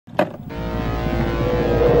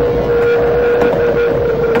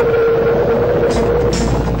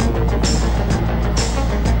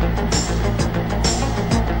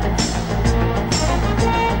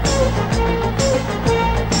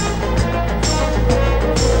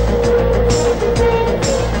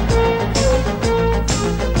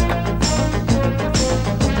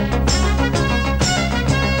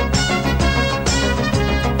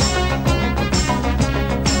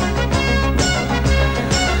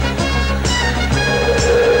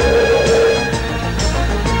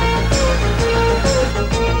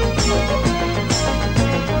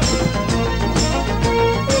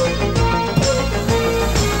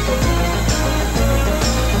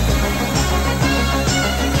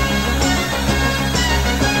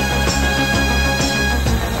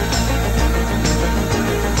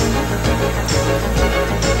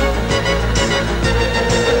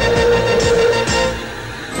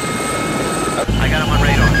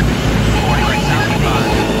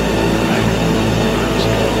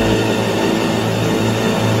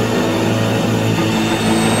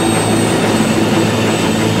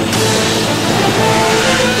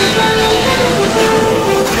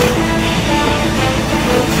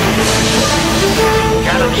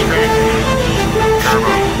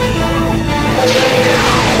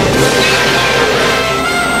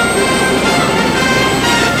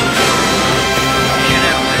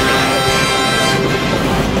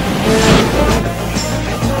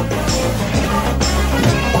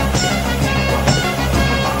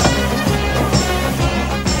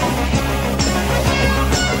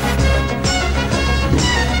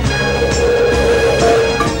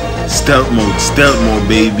Stealth mode,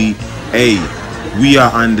 baby. Hey, we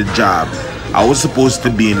are on the job. I was supposed to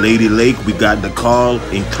be in Lady Lake. We got the call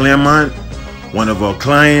in Claremont. One of our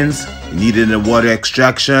clients needed a water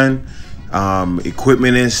extraction,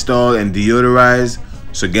 equipment installed and deodorized.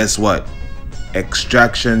 So guess what?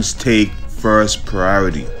 Extractions take first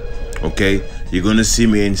priority. Okay, you're gonna see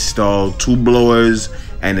me install 2 blowers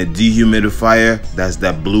and a dehumidifier. That's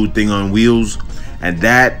that blue thing on wheels, and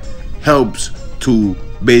that helps to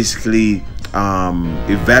basically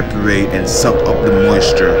evaporate and suck up the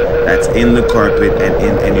moisture that's in the carpet and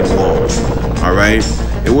in any walls. All right,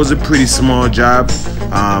 it was a pretty small job.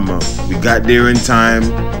 We got there in time.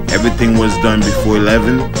 Everything was done before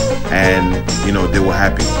 11, and you know, they were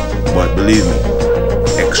happy. But believe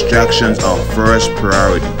me, extractions are first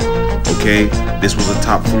priority. Okay, this was a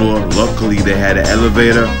top floor. Luckily they had an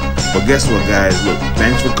elevator. But guess what, guys? Look,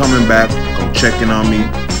 thanks for coming back. Come checking on me.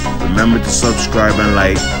 Remember to subscribe and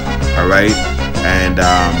like. All right, and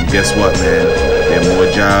guess what, man? There are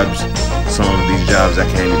more jobs. Some of these jobs I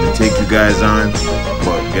can't even take you guys on,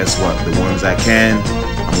 but guess what? The ones I can,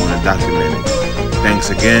 I'm gonna document it. Thanks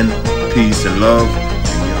again. Peace and love.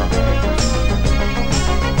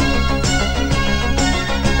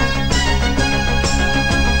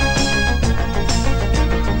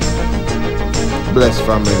 Bless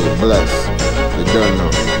family, bless. You don't know.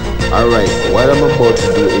 Alright, what I'm about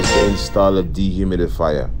to do is to install a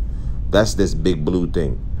dehumidifier. That's this big blue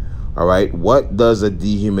thing. Alright, what does a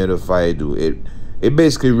dehumidifier do? It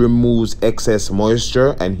basically removes excess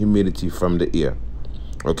moisture and humidity from the air.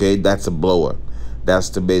 Okay, that's a blower. That's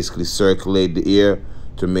to basically circulate the air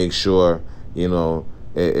to make sure, you know,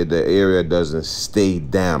 the area doesn't stay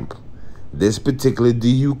damp. This particular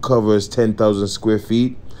DU covers 10,000 square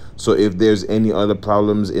feet. So if there's any other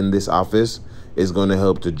problems in this office, it's going to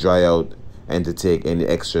help to dry out and to take any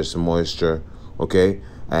excess moisture. Okay,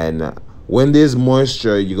 and when there's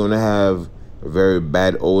moisture, you're going to have very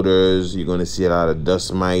bad odors. You're going to see a lot of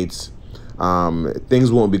dust mites.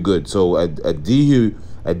 Things won't be good. So a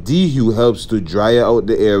dehu helps to dry out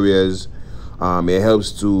the areas. It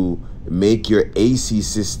helps to make your AC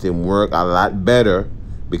system work a lot better,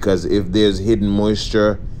 because if there's hidden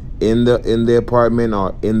moisture in the apartment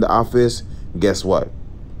or in the office, guess what?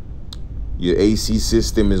 Your AC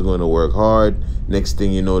system is going to work hard. Next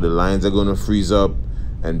thing you know, the lines are going to freeze up,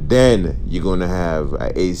 and then you're going to have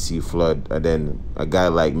an AC flood, and then a guy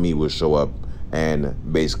like me will show up and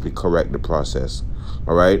basically correct the process.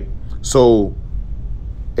 All right, so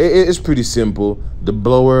it's pretty simple. The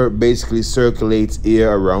blower basically circulates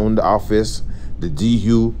air around the office. The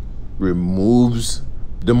dehu removes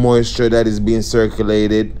the moisture that is being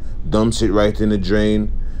circulated, dumps it right in the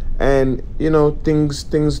drain, and you know, things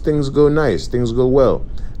go nice, things go well.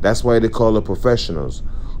 That's why they call it professionals.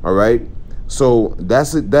 All right, so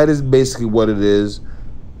that is basically what it is.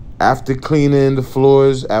 After cleaning the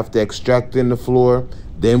floors, after extracting the floor,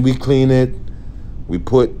 then we clean it, we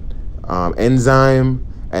put enzyme,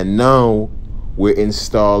 and now we're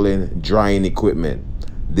installing drying equipment.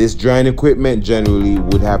 This drying equipment generally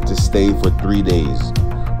would have to stay for 3 days,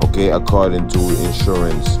 okay, according to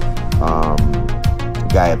insurance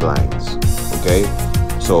guidelines. Okay,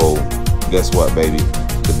 so guess what, baby?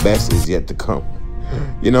 The best is yet to come.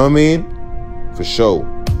 You know what I mean? For sure.